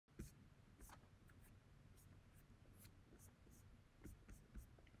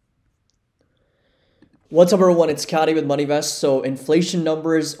What's up, everyone? It's Caddy with MoneyVest. So inflation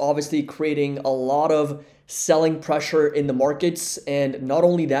numbers obviously creating a lot of selling pressure in the markets. And not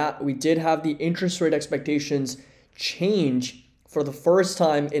only that, we did have the interest rate expectations change for the first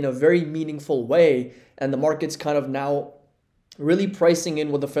time in a very meaningful way. And the market's kind of now really pricing in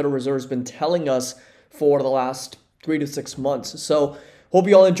what the Federal Reserve has been telling us for the last 3 to 6 months. So hope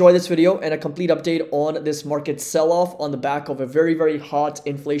you all enjoy this video and a complete update on this market sell-off on the back of a very, very hot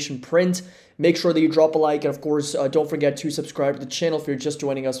inflation print. Make sure that you drop a like, and of course, don't forget to subscribe to the channel if you're just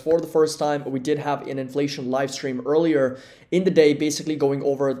joining us for the first time. We did have an inflation live stream earlier in the day, basically going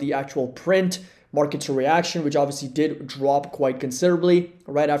over the actual print, market to reaction, which obviously did drop quite considerably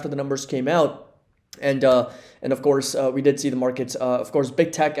right after the numbers came out. And of course, we did see the markets, of course,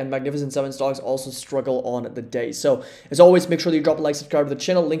 big tech and Magnificent 7 stocks also struggle on the day. So as always, make sure that you drop a like, subscribe to the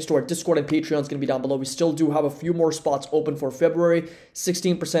channel. Links to our Discord and Patreon is going to be down below. We still do have a few more spots open for February,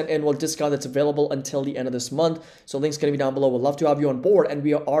 16% annual discount that's available until the end of this month. So links going to be down below. We'd love to have you on board, and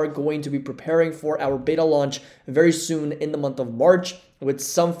we are going to be preparing for our beta launch very soon in the month of March, with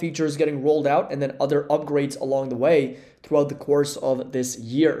some features getting rolled out and then other upgrades along the way throughout the course of this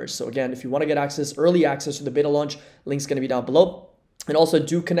year. So again, if you want to get early access to the beta launch, link's going to be down below. And also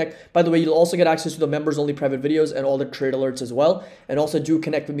do connect. By the way, you'll also get access to the members only private videos and all the trade alerts as well. And also do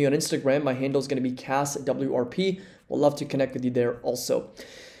connect with me on Instagram. My handle is going to be CASWRP. We'll love to connect with you there also.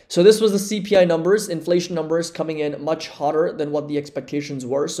 So this was the CPI numbers, inflation numbers coming in much hotter than what the expectations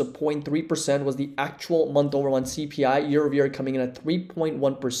were. So 0.3% was the actual month-over-month CPI, year-over-year coming in at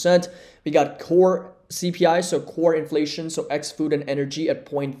 3.1%. We got core CPI, so core inflation, so ex food and energy at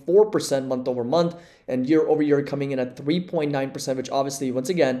 0.4% month-over-month, and year-over-year coming in at 3.9%, which obviously, once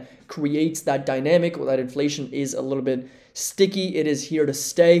again, creates that dynamic where that inflation is a little bit sticky. It is here to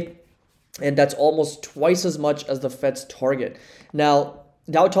stay, and that's almost twice as much as the Fed's target. Now,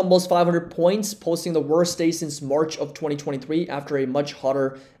 Dow tumbles 500 points, posting the worst day since March of 2023 after a much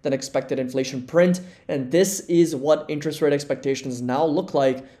hotter than expected inflation print. And this is what interest rate expectations now look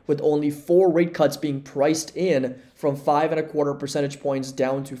like, with only 4 rate cuts being priced in, from 5.25 percentage points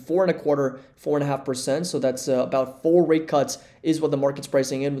down to 4.25, 4.5%. So that's about 4 rate cuts is what the market's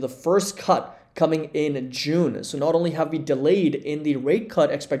pricing in, with the first cut coming in June. So not only have we delayed in the rate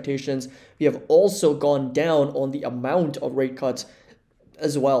cut expectations, we have also gone down on the amount of rate cuts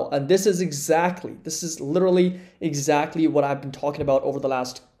as well. And this is literally exactly what I've been talking about over the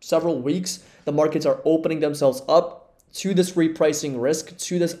last several weeks. The markets are opening themselves up to this repricing risk,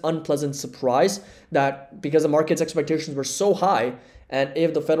 to this unpleasant surprise, that because the market's expectations were so high, and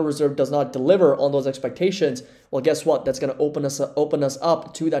if the Federal Reserve does not deliver on those expectations, well, guess what? That's going to open us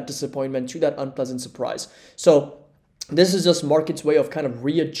up to that disappointment, to that unpleasant surprise. So this is just market's way of kind of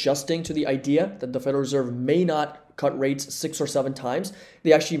readjusting to the idea that the Federal Reserve may not cut rates 6 or 7 times.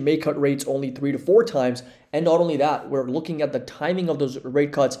 They actually may cut rates only 3 to 4 times. And not only that, we're looking at the timing of those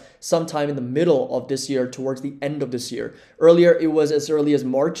rate cuts sometime in the middle of this year, towards the end of this year. Earlier, it was as early as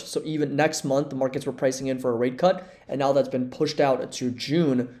March. So even next month, the markets were pricing in for a rate cut. And now that's been pushed out to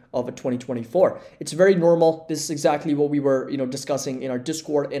June of 2024. It's very normal. This is exactly what we were discussing in our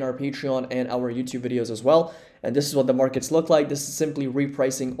Discord, in our Patreon, and our YouTube videos as well. And this is what the markets look like. This is simply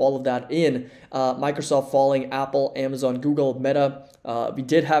repricing all of that in. Microsoft falling, Apple, Amazon, Google, Meta. We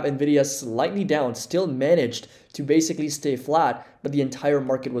did have Nvidia slightly down, still managed to basically stay flat, but the entire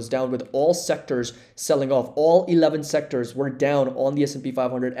market was down, with all sectors selling off. All 11 sectors were down on the S&P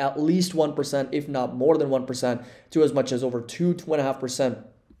 500, at least 1%, if not more than 1%, to as much as over 2.5%.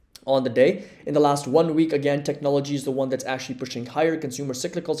 on the day. In the last 1 week, again, technology is the one that's actually pushing higher. Consumer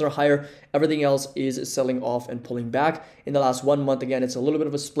cyclicals are higher. Everything else is selling off and pulling back. In the last 1 month, again, it's a little bit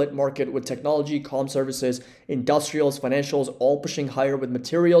of a split market, with technology, comm services, industrials, financials all pushing higher, with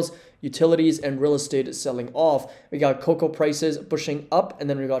materials, utilities, and real estate selling off. We got cocoa prices pushing up, and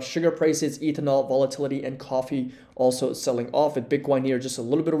then we got sugar prices, ethanol, volatility, and coffee also selling off, with Bitcoin here just a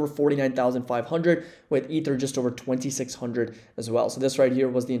little bit over 49,500, with Ether just over 2,600 as well. So this right here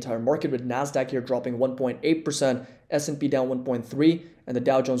was the entire market, with NASDAQ here dropping 1.8%, S&P down 1.3%, and the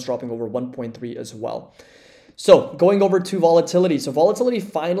Dow Jones dropping over 1.3% as well. So going over to volatility. So volatility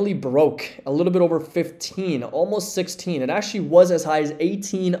finally broke a little bit over 15, almost 16. It actually was as high as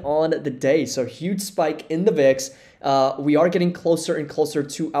 18 on the day. So huge spike in the VIX. We are getting closer and closer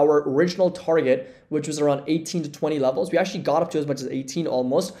to our original target, which was around 18 to 20 levels. We actually got up to as much as 18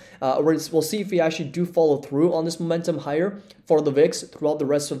 almost. We'll see if we actually do follow through on this momentum higher for the VIX throughout the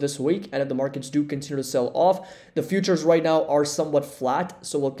rest of this week, and if the markets do continue to sell off. The futures right now are somewhat flat,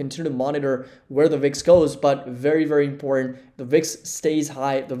 so we'll continue to monitor where the VIX goes, but very, very important. The VIX stays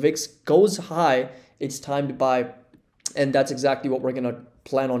high. The VIX goes high. It's time to buy, and that's exactly what we're going to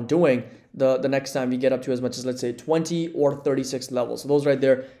plan on doing the next time we get up to as much as, let's say, 20 or 36 levels. So those right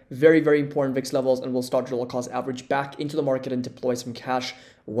there, very, very important VIX levels, and we'll start dollar cost average back into the market and deploy some cash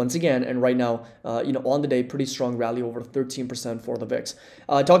once again. And right now, on the day, pretty strong rally over 13% for the VIX.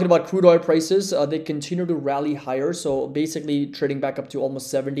 Talking about crude oil prices, they continue to rally higher. So basically trading back up to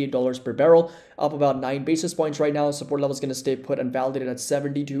almost $78 per barrel, up about 9 basis points right now. Support level is going to stay put and validated at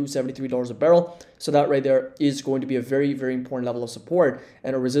 $72, $73 a barrel. So that right there is going to be a very, very important level of support,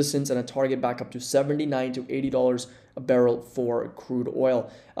 and a resistance and a target back up to $79 to $80 a barrel for crude oil.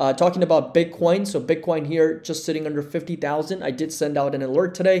 Talking about Bitcoin, so Bitcoin here just sitting under 50,000. I did send out an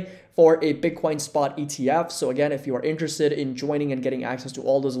alert today for a Bitcoin spot ETF. So again, if you are interested in joining and getting access to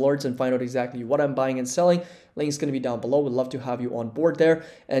all those alerts and find out exactly what I'm buying and selling, link is going to be down below. We'd love to have you on board there.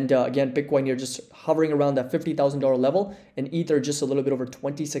 And again, Bitcoin here just hovering around that $50,000 level, and Ether just a little bit over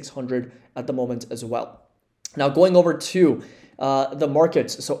 2,600 at the moment as well. Now going over to the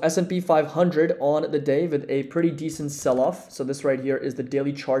markets. So S&P 500 on the day with a pretty decent sell-off. So this right here is the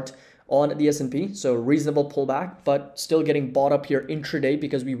daily chart on the S&P. So reasonable pullback, but still getting bought up here intraday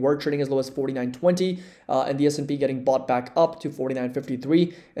because we were trading as low as 49.20 and the S&P getting bought back up to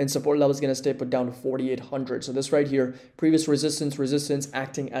 49.53, and support level is going to stay put down to 4,800. So this right here, previous resistance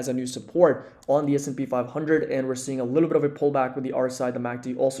acting as a new support on the S&P 500, and we're seeing a little bit of a pullback with the RSI, the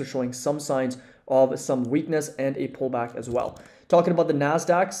MACD also showing some signs of some weakness and a pullback as well. Talking about the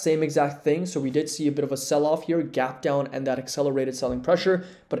NASDAQ, same exact thing. So we did see a bit of a sell-off here, gap down, and that accelerated selling pressure.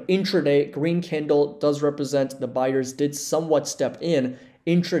 But intraday, green candle does represent the buyers did somewhat step in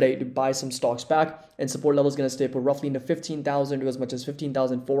intraday to buy some stocks back, and support level is going to stay put roughly into 15,000 to as much as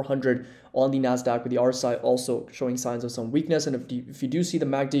 15,400 on the NASDAQ, with the RSI also showing signs of some weakness. And if you do see the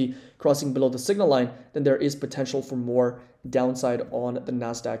MACD crossing below the signal line, then there is potential for more downside on the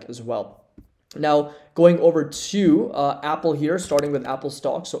NASDAQ as well. Now, going over to Apple here, starting with Apple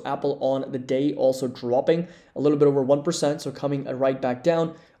stock. So Apple on the day also dropping a little bit over 1%, so coming right back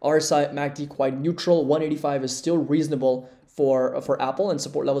down. RSI, MACD quite neutral. 185 is still reasonable for Apple, and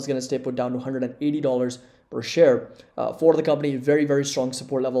support level is going to stay put down to $180 per share. For the company, very, very strong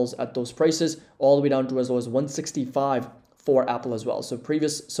support levels at those prices, all the way down to as low as 165 for Apple as well. So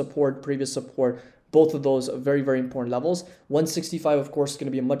previous support, both of those are very, very important levels. 165, of course, is going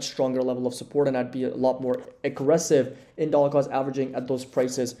to be a much stronger level of support, and I'd be a lot more aggressive in dollar cost averaging at those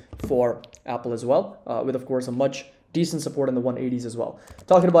prices for Apple as well, with, of course, a much decent support in the 180s as well.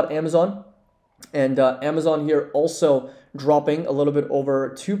 Talking about Amazon, and Amazon here also dropping a little bit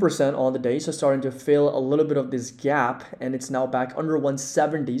over 2% on the day, so starting to fill a little bit of this gap, and it's now back under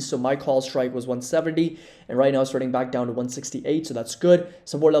 170. So my call strike was 170, and right now starting back down to 168, so that's good.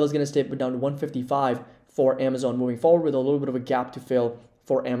 Support level is going to stay put down to 155 for Amazon moving forward, with a little bit of a gap to fill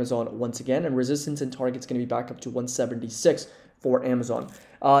for Amazon once again, and resistance and target's going to be back up to 176 for Amazon.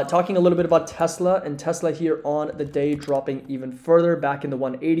 Talking a little bit about Tesla, and Tesla here on the day dropping even further, back in the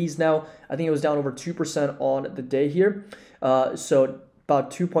 180s now. I think it was down over 2% on the day here. So about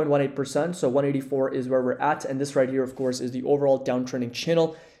 2.18%. So 184 is where we're at. And this right here, of course, is the overall downtrending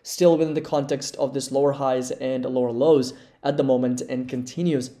channel, still within the context of this lower highs and lower lows at the moment, and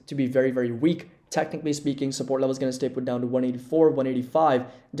continues to be very, very weak. Technically speaking, support level is going to stay put down to 184, 185,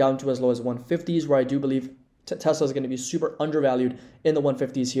 down to as low as 150s, where I do believe Tesla is going to be super undervalued in the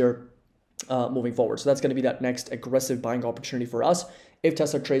 150s here moving forward. So that's going to be that next aggressive buying opportunity for us if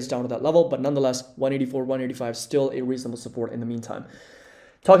Tesla trades down to that level. But nonetheless, 184, 185 still a reasonable support in the meantime.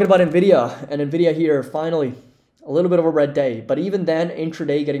 Talking about NVIDIA, and NVIDIA here finally a little bit of a red day, but even then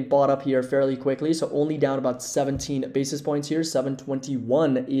intraday getting bought up here fairly quickly, so only down about 17 basis points here.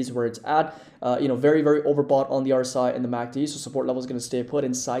 721 is where it's at. Very, very overbought on the RSI and the MACD, so support level is going to stay put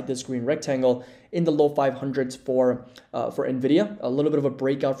inside this green rectangle in the low 500s for NVIDIA. A little bit of a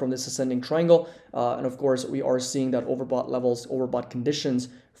breakout from this ascending triangle, and of course we are seeing that overbought conditions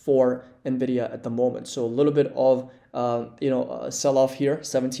for NVIDIA at the moment. So a little bit of a sell-off here,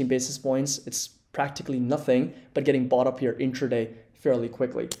 17 basis points. It's practically nothing, but getting bought up here intraday fairly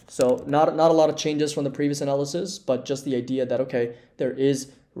quickly. So not a lot of changes from the previous analysis, but just the idea that, okay, there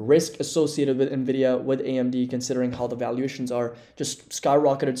is risk associated with NVIDIA, with AMD, considering how the valuations are just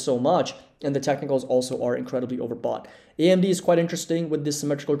skyrocketed so much, and the technicals also are incredibly overbought. AMD is quite interesting with this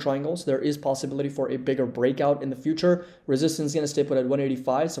symmetrical triangles. There is possibility for a bigger breakout in the future. Resistance is going to stay put at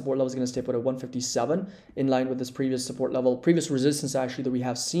 185. Support level is going to stay put at 157, in line with this previous support level, previous resistance actually that we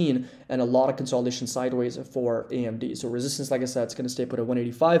have seen, and a lot of consolidation sideways for AMD. So resistance, like I said, it's going to stay put at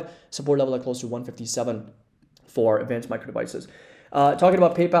 185. Support level at close to 157 for advanced micro devices. Talking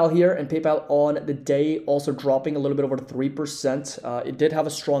about PayPal here, and PayPal on the day also dropping a little bit over 3%. It did have a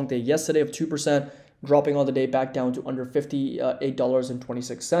strong day yesterday of 2%, dropping on the day back down to under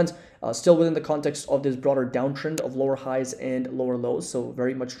 $58.26. Still within the context of this broader downtrend of lower highs and lower lows. So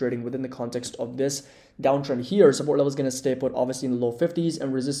very much trading within the context of this downtrend here. Support level is going to stay put obviously in the low 50s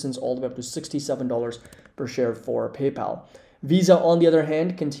and resistance all the way up to $67 per share for PayPal. Visa, on the other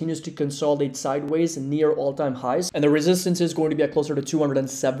hand, continues to consolidate sideways near all-time highs, and the resistance is going to be at closer to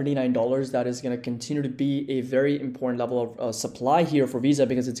 $279. That is going to continue to be a very important level of supply here for Visa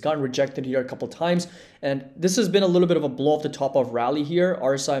because it's gotten rejected here a couple times, and this has been a little bit of a blow off the top of rally here.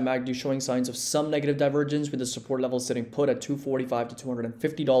 RSI MACD showing signs of some negative divergence with the support level sitting put at $245 to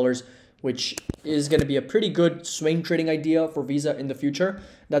 $250. Which is going to be a pretty good swing trading idea for Visa in the future.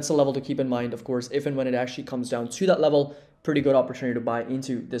 That's a level to keep in mind, of course, if and when it actually comes down to that level. Pretty good opportunity to buy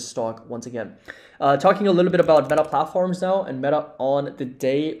into this stock once again. Talking a little bit about Meta platforms now, and Meta on the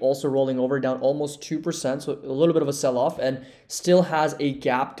day also rolling over down almost 2%, so a little bit of a sell-off, and still has a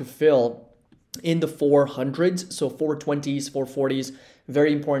gap to fill in the 400s, so 420s, 440s.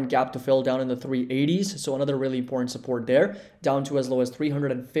 Very important gap to fill down in the 380s. So another really important support there, down to as low as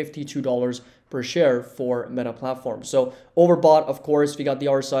 $352 per share for Meta platform. So overbought, of course, we got the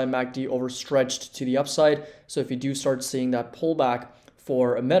RSI MACD overstretched to the upside. So if you do start seeing that pullback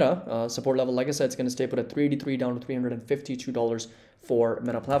for a Meta, support level, like I said, it's going to stay put at 383 down to $352 for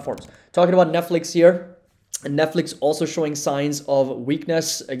Meta platforms. Talking about Netflix here. And Netflix also showing signs of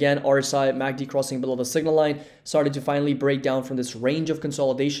weakness. Again, RSI MACD crossing below the signal line, started to finally break down from this range of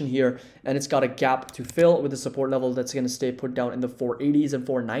consolidation here, and it's got a gap to fill with a support level that's going to stay put down in the 480s and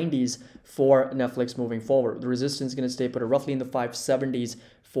 490s for Netflix moving forward. The resistance is going to stay put roughly in the 570s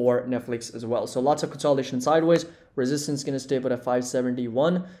for Netflix as well. So lots of consolidation sideways. Resistance is going to stay put at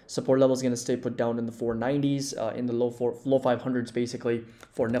 571. Support level is going to stay put down in the 490s, in the low 500s basically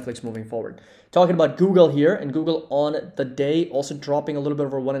for Netflix moving forward. Talking about Google here, and Google on the day also dropping a little bit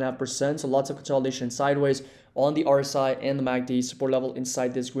over 1.5%. So lots of consolidation sideways on the RSI and the MACD. Support level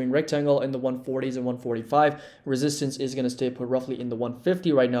inside this green rectangle in the 140s and 145. Resistance is going to stay put roughly in the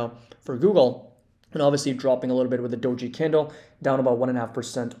 150 right now for Google. And obviously dropping a little bit with the doji candle, down about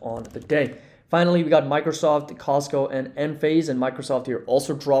 1.5% on the day. Finally, we got Microsoft, Costco, and Enphase, and Microsoft here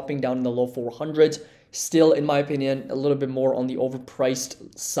also dropping down in the low 400s. Still, in my opinion, a little bit more on the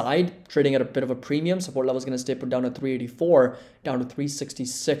overpriced side, trading at a bit of a premium. Support level is going to stay put down at 384, down to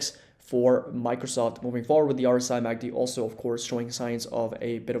 366 for Microsoft moving forward, with the RSI MACD also, of course, showing signs of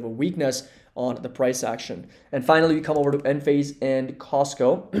a bit of a weakness on the price action. And finally, we come over to Enphase and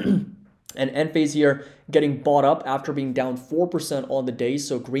Costco. And Enphase here getting bought up after being down 4% on the day.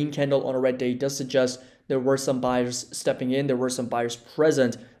 So green candle on a red day does suggest there were some buyers stepping in. There were some buyers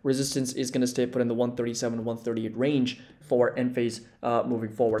present. Resistance is going to stay put in the 137, 138 range for Enphase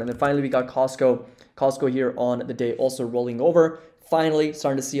moving forward. And then finally, we got Costco. Costco here on the day also rolling over. Finally,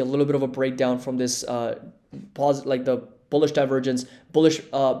 starting to see a little bit of a breakdown from this like the bullish divergence,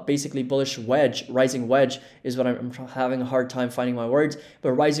 basically bullish wedge, rising wedge is what I'm having a hard time finding my words,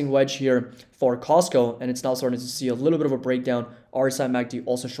 but rising wedge here for Costco, and it's now starting to see a little bit of a breakdown. RSI MACD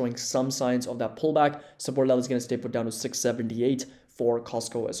also showing some signs of that pullback. Support level is going to stay put down to 678 for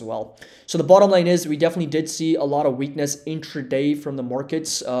Costco as well. So the bottom line is we definitely did see a lot of weakness intraday from the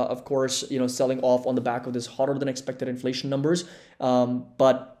markets. Of course, selling off on the back of this hotter than expected inflation numbers,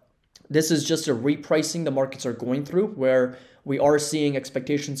 but this is just a repricing the markets are going through, where we are seeing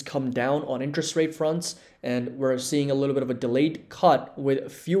expectations come down on interest rate fronts, and we're seeing a little bit of a delayed cut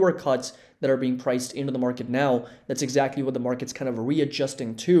with fewer cuts that are being priced into the market now. That's exactly what the market's kind of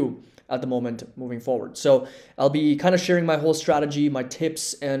readjusting to at the moment moving forward. So I'll be kind of sharing my whole strategy, my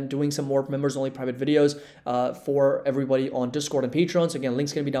tips, and doing some more members only private videos for everybody on Discord and Patreon. So again,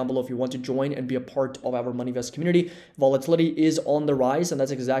 links going to be down below if you want to join and be a part of our MoneyVest community. Volatility is on the rise, and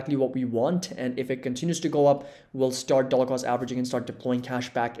that's exactly what we want. And if it continues to go up, we'll start dollar cost averaging and start deploying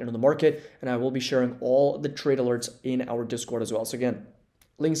cash back into the market. And I will be sharing all the trade alerts in our Discord as well. So again,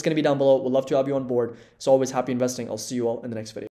 links going to be down below. We'd love to have you on board. As always, happy investing. I'll see you all in the next video.